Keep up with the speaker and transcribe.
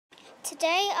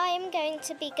Today I am going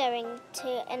to be going to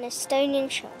an Estonian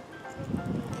shop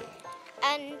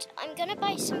and I'm going to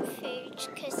buy some food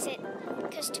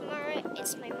because tomorrow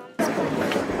it's my mum's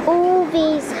birthday. All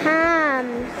these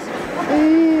hams.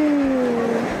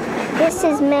 This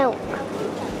is milk.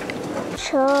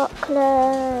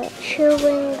 Chocolate,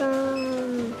 chewing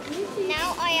gum.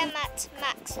 Now I am at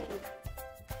Maxim.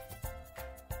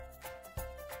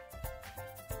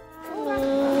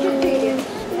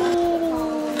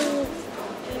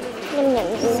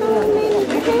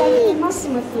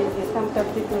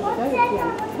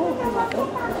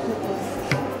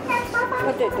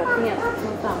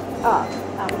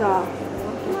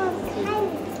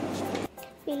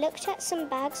 We looked at some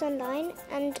bags online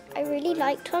and I really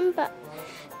liked one, but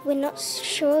we're not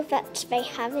sure that they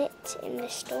have it in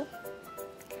this store.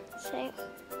 So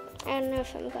I don't know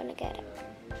if I'm gonna get it.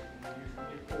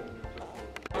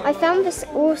 I found this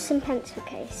awesome pencil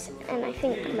case and I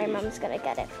think my mum's gonna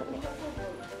get it for me.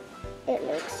 It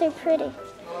looks so pretty.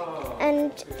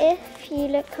 And if you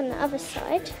look on the other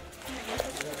side,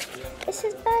 this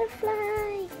is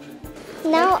butterfly.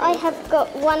 Now I have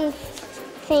got one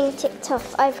thing ticked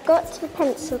off. I've got the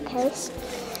pencil case.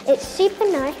 It's super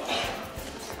nice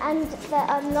and there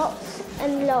are lots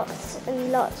and lots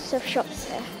and lots of shops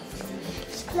here.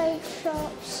 It's clothes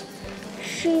shops,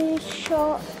 shoe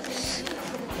shops,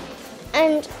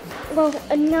 and well,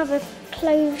 another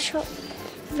clothes shop.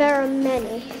 There are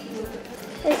many.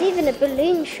 There's even a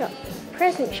balloon shop,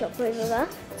 present shop over there.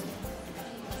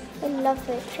 I love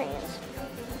those trainers.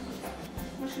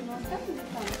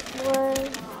 Whoa.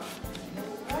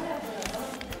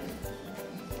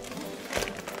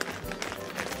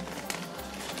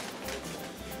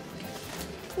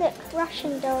 Look,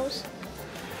 Russian dolls.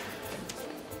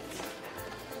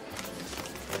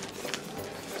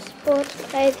 Sport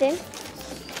clothing.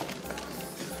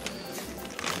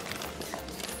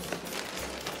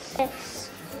 This.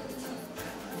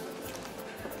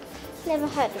 Never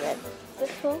heard of it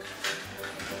before.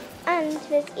 And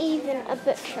there's even a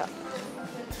bookshop.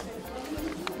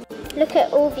 Look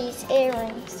at all these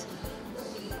earrings.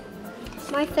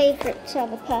 My favourites are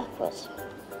the purples.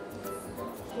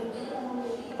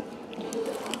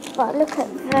 But look at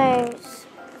those.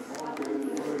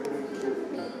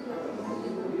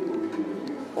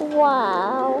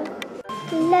 Wow.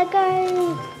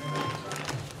 Lego.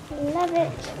 Love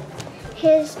it.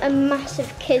 Here's a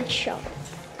massive kids shop.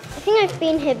 I think I've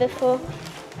been here before.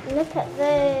 Look at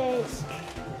those.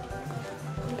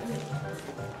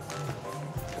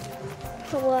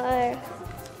 Whoa.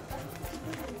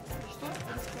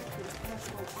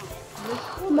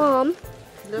 Mom,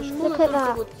 look at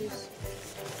that.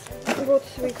 What,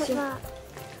 sweetie?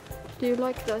 Do you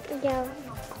like that? Yeah.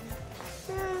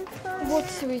 What,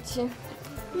 sweetie?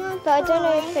 But I don't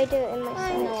know if they do it in my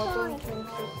size. No, I don't think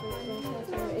so.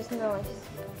 It's nice.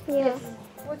 Yeah. Yes.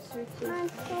 What, sweetie?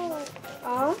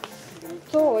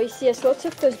 Toys, yes, lots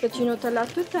of toys, but you're not allowed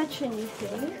to touch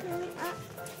anything.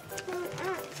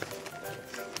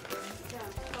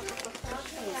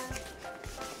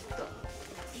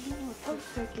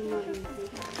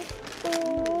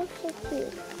 Oh, so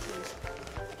cute.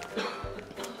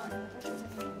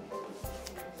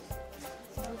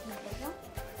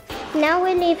 Now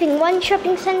we're leaving one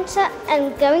shopping centre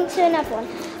and going to another one.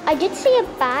 I did see a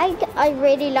bag I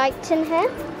really liked in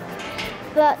here,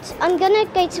 but I'm gonna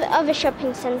go to the other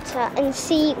shopping centre and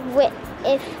see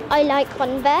if I like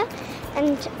one there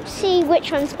and see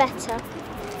which one's better.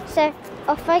 So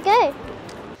off I go.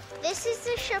 This is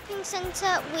the shopping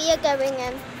centre we are going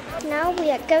in. Now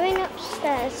we are going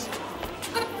upstairs.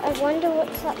 I wonder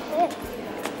what's up here.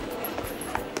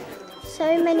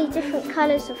 So many different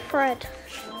colours of thread.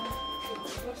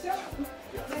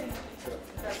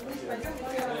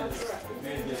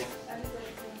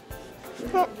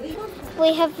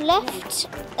 We have left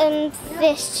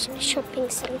this shopping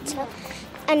centre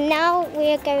and now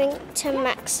we are going to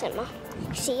Maxima.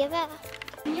 See you there.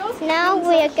 Now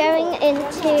we are going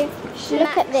into,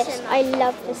 look at this, I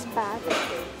love this bag.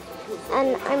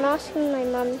 And I'm asking my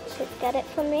mum to get it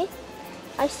for me.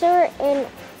 I saw it in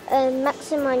a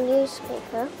Maxima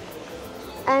newspaper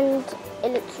and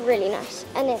it looks really nice.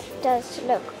 And it does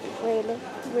look really,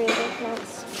 really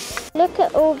nice. Look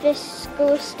at all this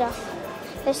school stuff.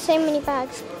 There's so many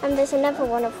bags and there's another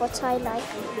one of what I like.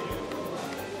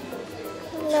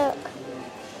 Look.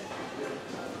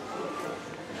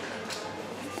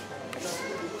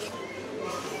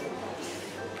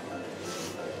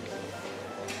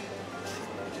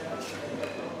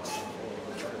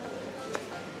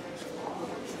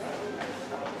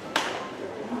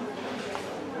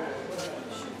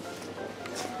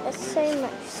 There's so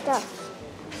much stuff.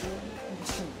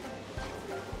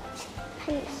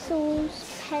 pencils,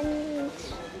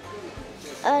 pens,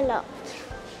 a lot.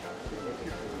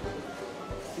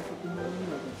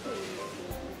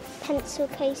 Pencil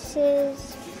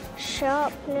cases,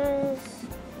 sharpeners.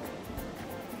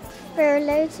 There are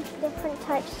loads of different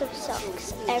types of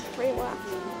socks everywhere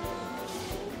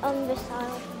on this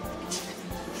aisle,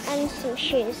 and some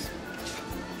shoes.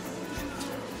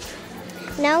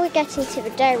 Now we're getting to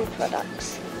the dairy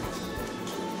products,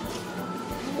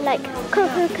 like Koor.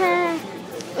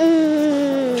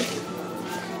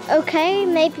 Okay,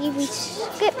 maybe we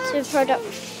skipped the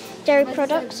dairy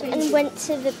products and went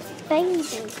to the baby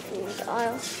food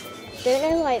aisle. Don't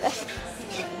know why though.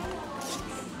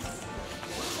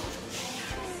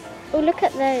 Oh, look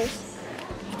at those.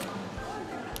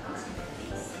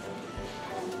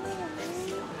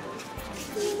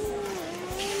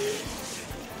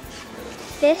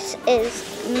 This is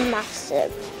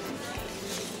massive.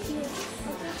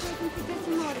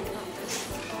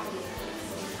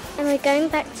 And we're going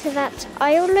back to that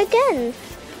aisle again.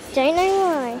 Don't know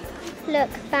why. Look,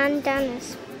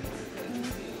 bandanas.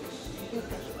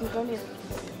 Look,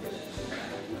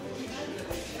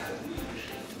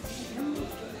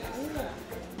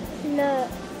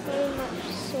 so much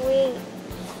sweet.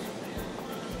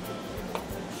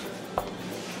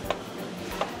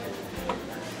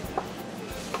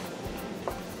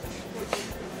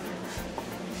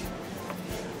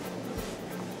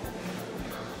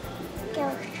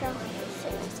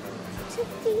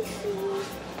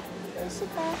 It's the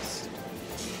best.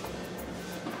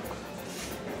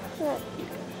 Look.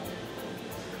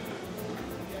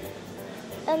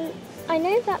 I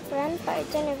know that brand, but I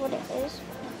don't know what it is.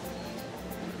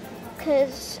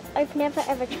 Because I've never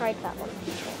ever tried that one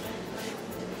before.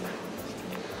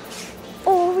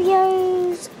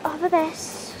 Oreos are the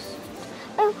best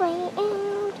around.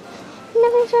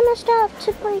 Nothing's gonna stop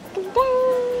to break them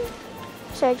down.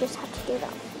 So I just had to do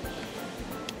that.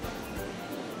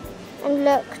 And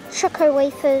look, choco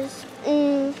wafers.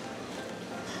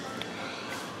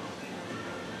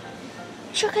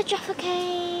 Choco jaffa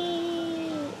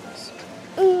cakes.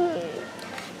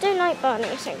 Don't like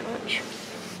Barney so much.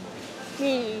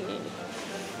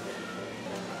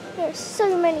 There's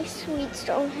so many sweets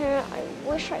on here. I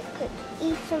wish I could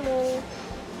eat them all,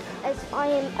 as I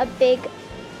am a big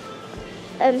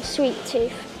sweet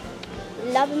tooth.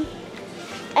 Love them.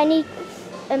 Any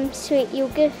sweet you'll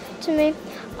give to me,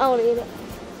 I'll eat it.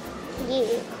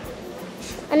 Yeah.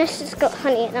 Unless it's got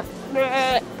honey in it.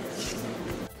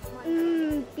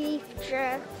 Beef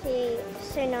jerky.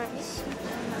 So nice.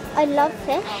 I love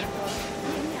fish.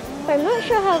 But I'm not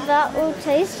sure how that will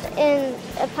taste in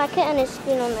a packet, and it's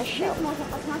been on the shelf.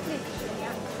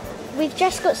 We've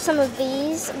just got some of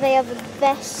these. They are the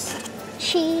best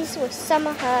cheese with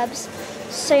summer herbs.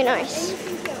 So nice.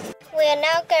 We are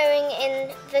now going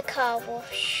in the car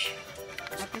wash.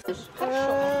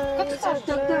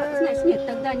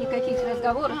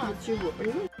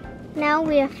 Now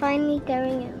we are finally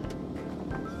going in.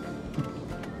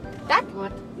 Так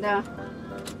вот, да.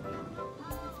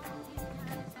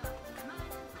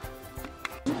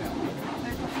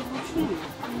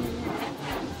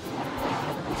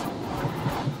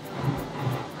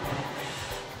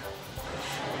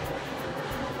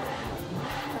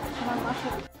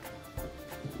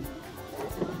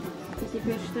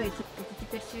 Теперь что, ты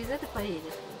теперь через это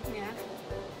поедешь? Нет.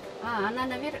 А, она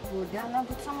наверх будет, да? Она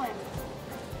будет сама.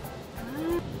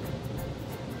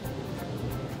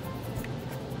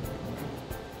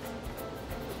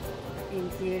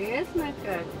 Интересно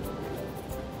как.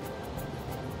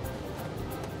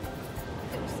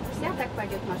 Вся так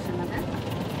пойдет машина,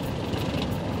 да?